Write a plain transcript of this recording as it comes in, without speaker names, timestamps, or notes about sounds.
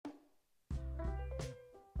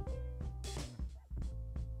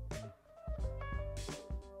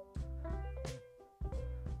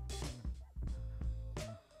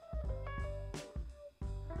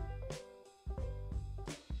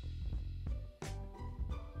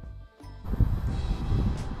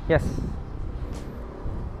Yes.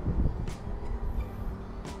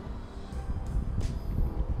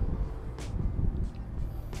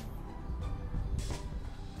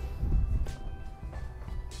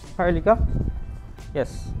 Harley, come.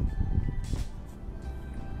 Yes.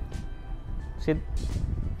 Sit.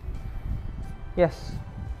 Yes.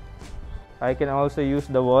 I can also use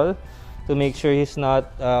the wall to make sure he's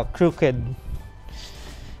not crooked.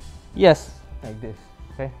 Yes, like this.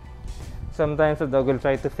 Okay. Sometimes the dog will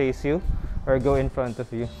try to face you or go in front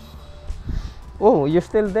of you. Oh, you're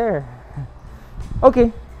still there.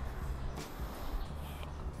 Okay.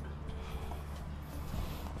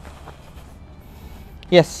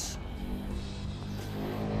 Yes.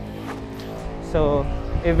 So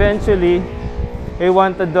eventually we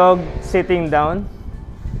want the dog sitting down,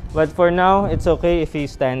 but for now it's okay if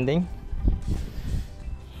he's standing.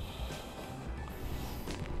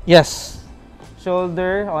 Yes.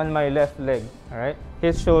 Shoulder on my left leg. All right.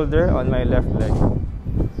 His shoulder on my left leg.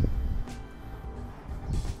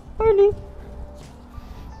 Harley.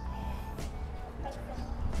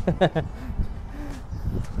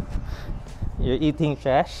 You're eating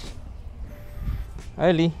trash.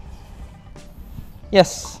 Harley.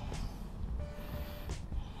 Yes.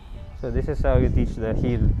 So this is how you teach the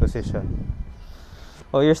heel position.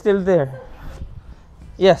 Oh, you're still there.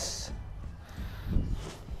 Yes.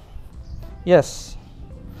 Yes.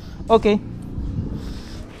 Okay.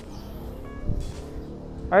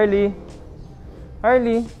 Harley.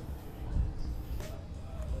 Harley.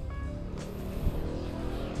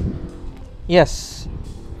 Yes.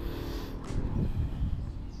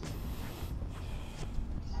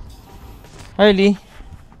 Harley.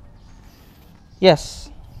 Yes.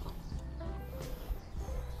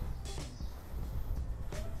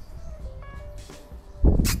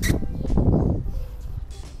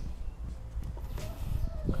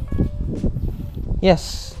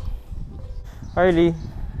 Yes. Harley.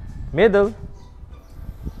 Middle.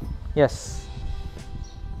 Yes.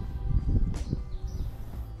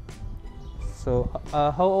 So,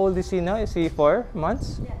 how old is he now? Is he 4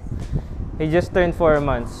 months? Yes. He just turned 4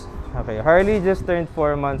 months. Okay, Harley just turned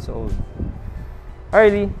 4 months old.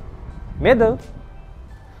 Harley. Middle.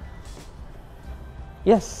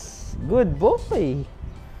 Yes. Good boy.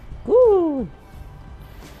 Good.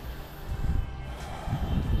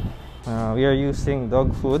 We are using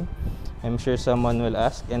dog food. I'm sure someone will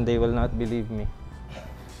ask and they will not believe me.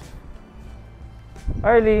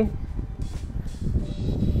 Harley.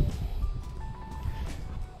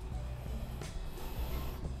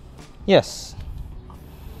 Yes.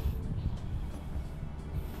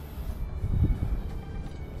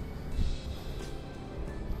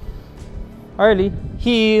 Harley.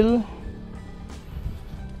 Heel.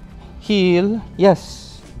 Heel. Yes.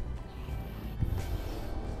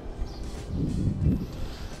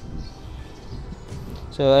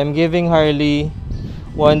 So I'm giving Harley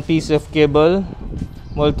one piece of kibble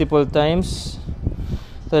multiple times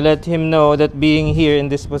to let him know that being here in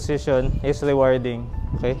this position is rewarding.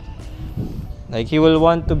 Okay? Like he will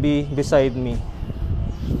want to be beside me.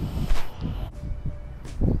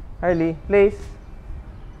 Harley, place.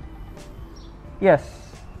 Yes.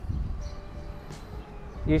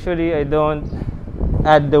 Usually I don't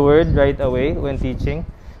add the word right away when teaching,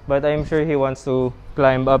 but I'm sure he wants to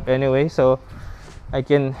climb up anyway, so I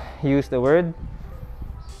can use the word.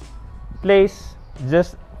 Place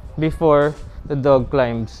just before the dog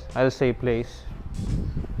climbs. I'll say place.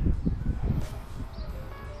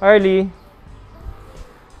 Harley.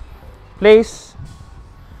 Place.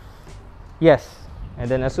 Yes. And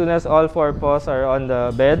then as soon as all 4 paws are on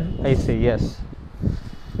the bed, I say yes.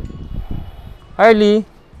 Harley.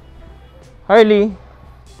 Harley.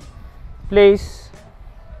 Place.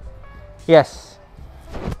 Yes.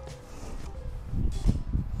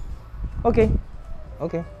 Okay.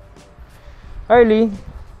 Okay. Harley.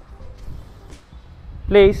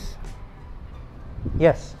 Place.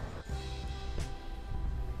 Yes.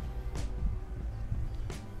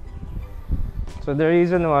 So the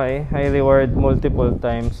reason why I reward multiple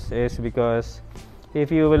times is because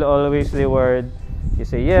if you will always reward, you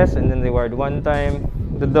say yes and then reward one time,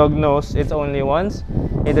 the dog knows it's only once.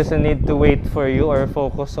 He doesn't need to wait for you or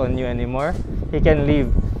focus on you anymore. He can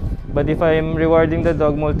leave. But if I'm rewarding the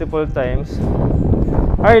dog multiple times,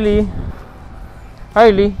 Harley,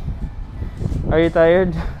 Harley, are you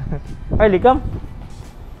tired? Harley, come.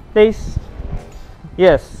 Place.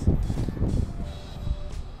 Yes.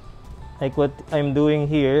 Like what I'm doing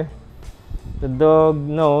here, the dog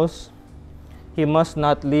knows he must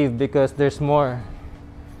not leave because there's more.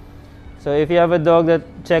 So if you have a dog that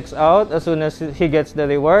checks out as soon as he gets the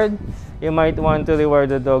reward, you might want to reward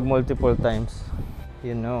the dog multiple times.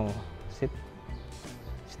 You know. Sit.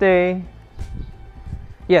 Stay.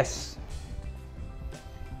 Yes.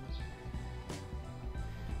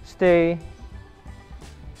 Stay.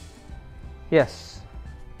 Yes.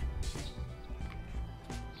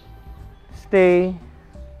 Stay.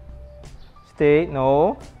 Stay.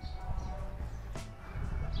 No.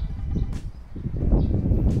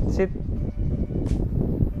 Sit.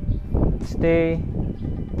 Stay.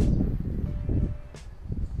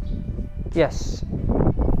 Yes.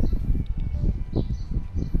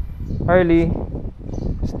 Harley.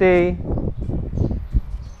 Stay.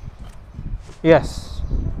 Yes.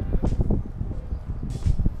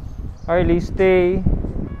 Harley, stay.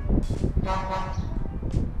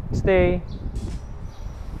 Stay.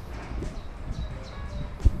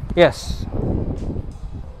 Yes.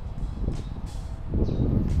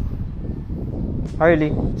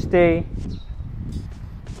 Harley, stay.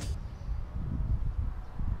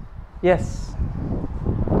 Yes.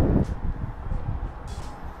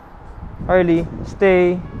 Harley,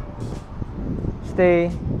 stay.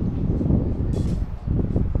 Stay.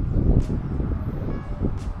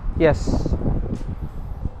 Yes.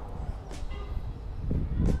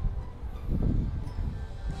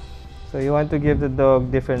 So you want to give the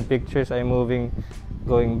dog different pictures. I'm moving,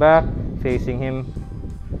 going back, facing him,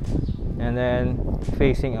 and then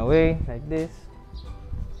facing away like this.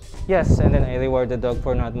 Yes, and then I reward the dog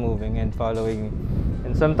for not moving and following me.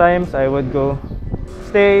 And sometimes I would go,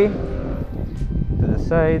 stay, to the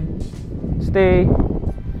side, stay,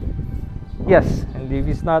 yes, and if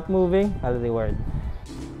he's not moving, I'll reward.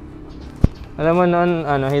 Alam mo noon,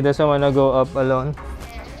 he doesn't wanna go up alone.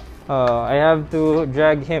 I have to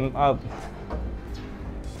drag him up.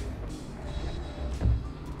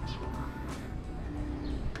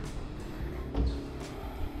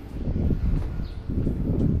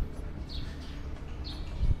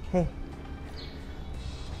 Hey.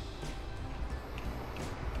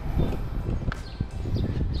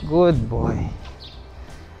 Good boy.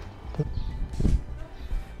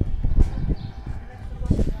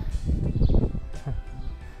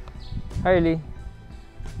 Harley.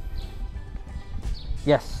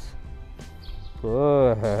 Yes.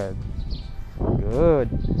 Good. Good.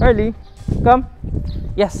 Harley, come.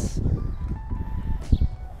 Yes.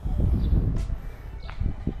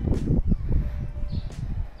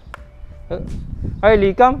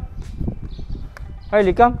 Harley, come.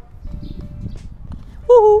 Harley, come.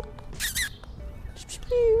 Woohoo.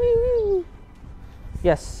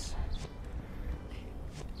 Yes.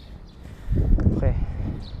 Okay.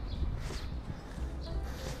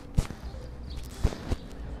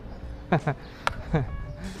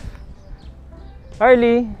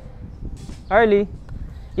 Harley. Harley.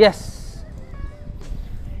 Yes.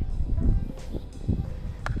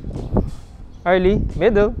 Harley,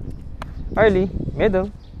 middle. Harley,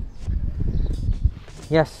 middle.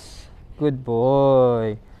 Yes. Good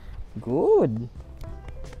boy. Good.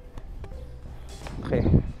 Okay.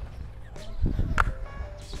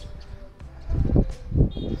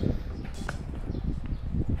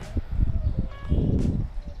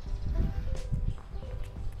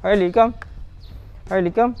 Harley, come.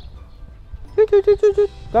 Harley, come.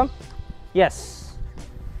 Come. Yes.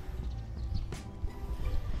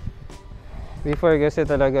 Before kasi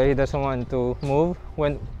talaga he doesn't want to move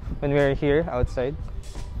when we're here outside.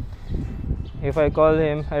 If I call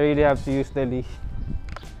him, I really have to use the leash.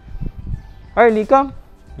 Harley, come.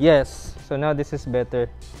 Yes. So now this is better.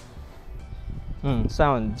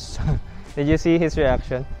 Sounds. Did you see his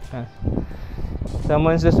reaction?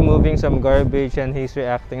 Someone's just moving some garbage and he's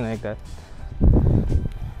reacting like that.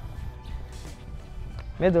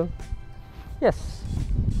 Middle. Yes.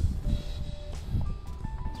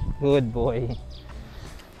 Good boy.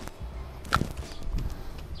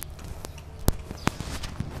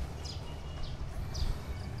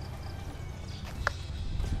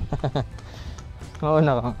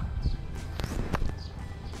 Mauna ka.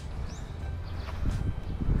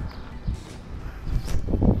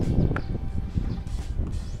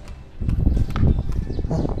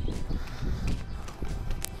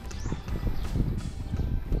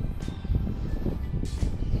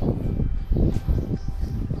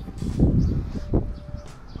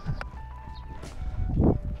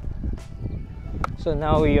 So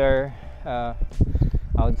now we are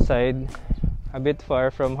outside, a bit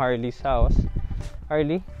far from Harley's house.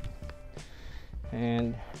 Harley,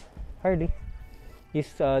 and Harley is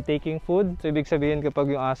taking food. So ibig sabihin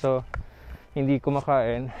kapag yung aso hindi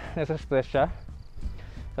kumakain, nasa-stress siya.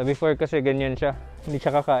 So before kasi ganyan siya, hindi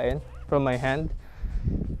siya kakain from my hand.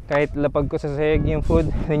 Kahit lapag ko sa sahig yung food,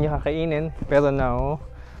 hindi niya kakainin. Pero now,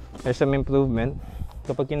 there's some improvement.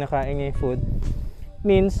 Kapag kinakain niya yung food,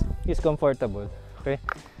 means he's comfortable. Okay,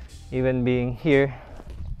 even being here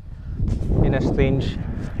in a strange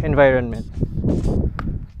environment.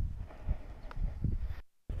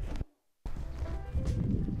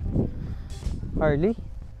 Harley,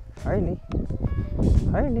 Harley,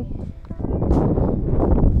 Harley.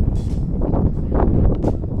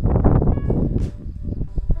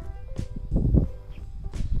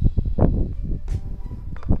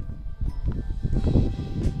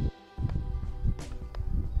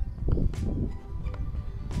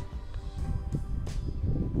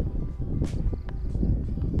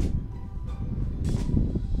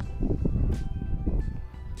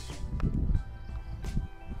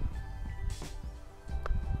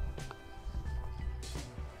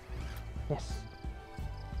 Yes.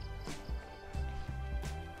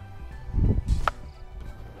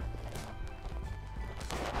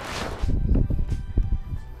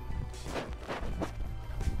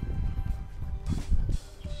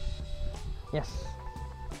 Yes.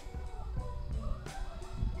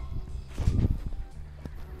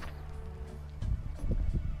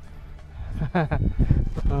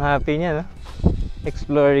 Ang happy niya, no?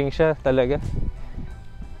 Exploring siya talaga.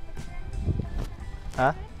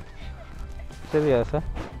 Ha? Seryoso?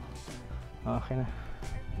 Okay na.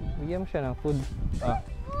 Bigyan mo siya ng food. Ah.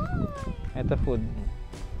 Ito food.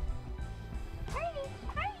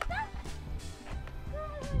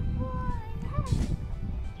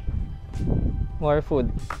 More food.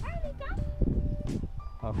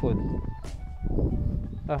 Oh, food.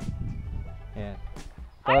 Ah. Ayan.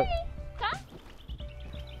 Harley, come.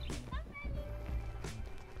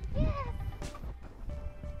 Yes.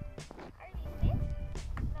 Harley, this? No. This? Yes.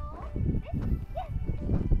 Harley, down.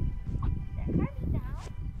 Harley.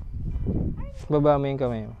 Baba mo yung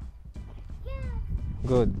kamay mo. Yes.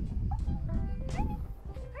 Good.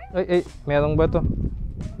 Ay, merong bato.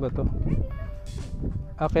 Bato.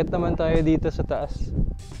 Akit naman tayo dito sa taas.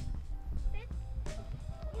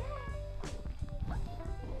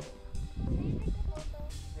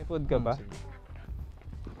 May food ka ba?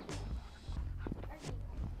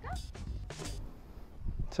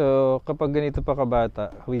 So, kapag ganito pa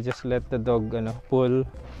kabata, we just let the dog pull.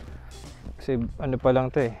 Kasi ano pa lang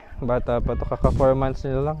to eh. Bata pa to, kaka 4 months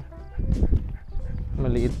nila lang.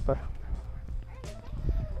 Maliit pa.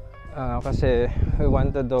 Kasi we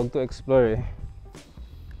want the dog to explore eh.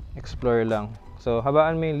 Explore lang. So,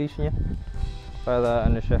 habaan mo yung leash niya para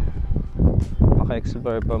siya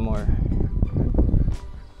maka-explore pa more.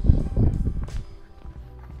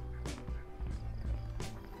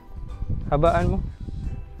 Habaan mo.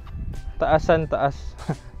 Taasan, taas.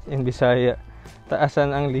 In Bisaya.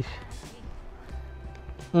 Taasan ang leash.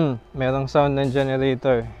 Merong sound ng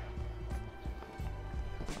generator.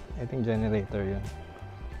 I think generator yun.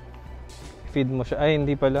 Feed mo siya. Ay,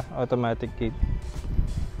 hindi pala. Automatic gate.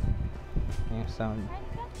 Yung sound.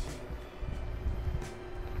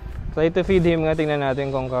 Try to feed him nga. Tingnan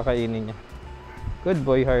natin kung kakainin niya. Good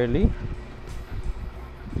boy, Harley.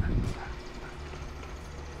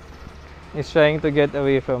 He's trying to get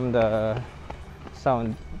away from the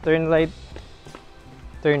sound. Turn right.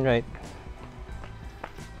 Turn right.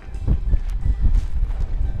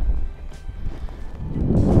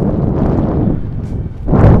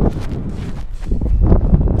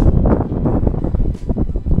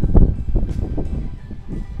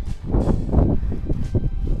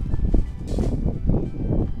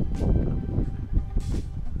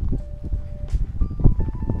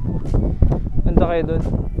 Punta kayo doon.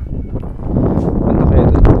 Punta kayo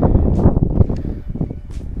doon.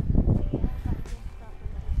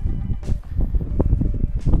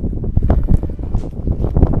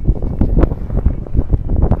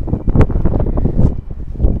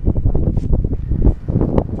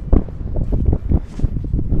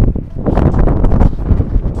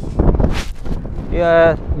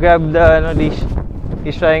 Yeah, grab the leash.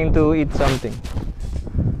 He's trying to eat something.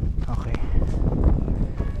 Okay.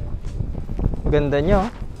 Ganda niya, oh.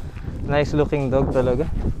 Nice looking dog talaga.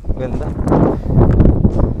 Ganda.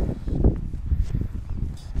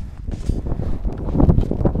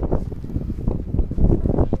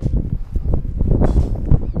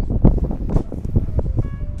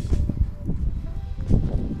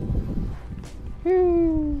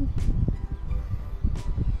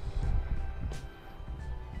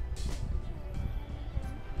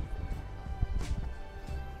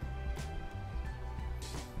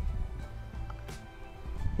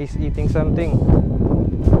 He's eating something.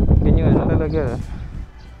 Ganyan talaga.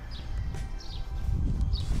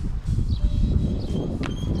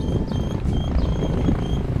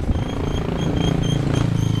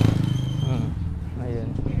 Ayan.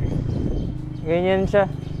 Ganyan siya.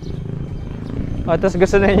 Oh, tapos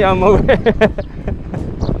gusto na niya umuwi.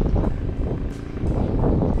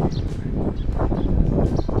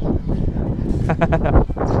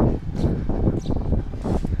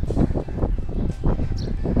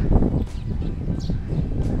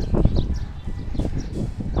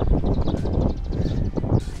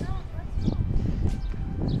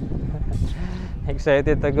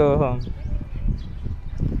 Excited to go home.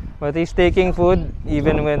 But he's taking food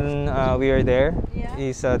even when we are there. Yeah.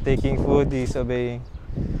 He's taking food, he's obeying.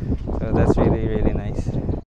 So that's really, really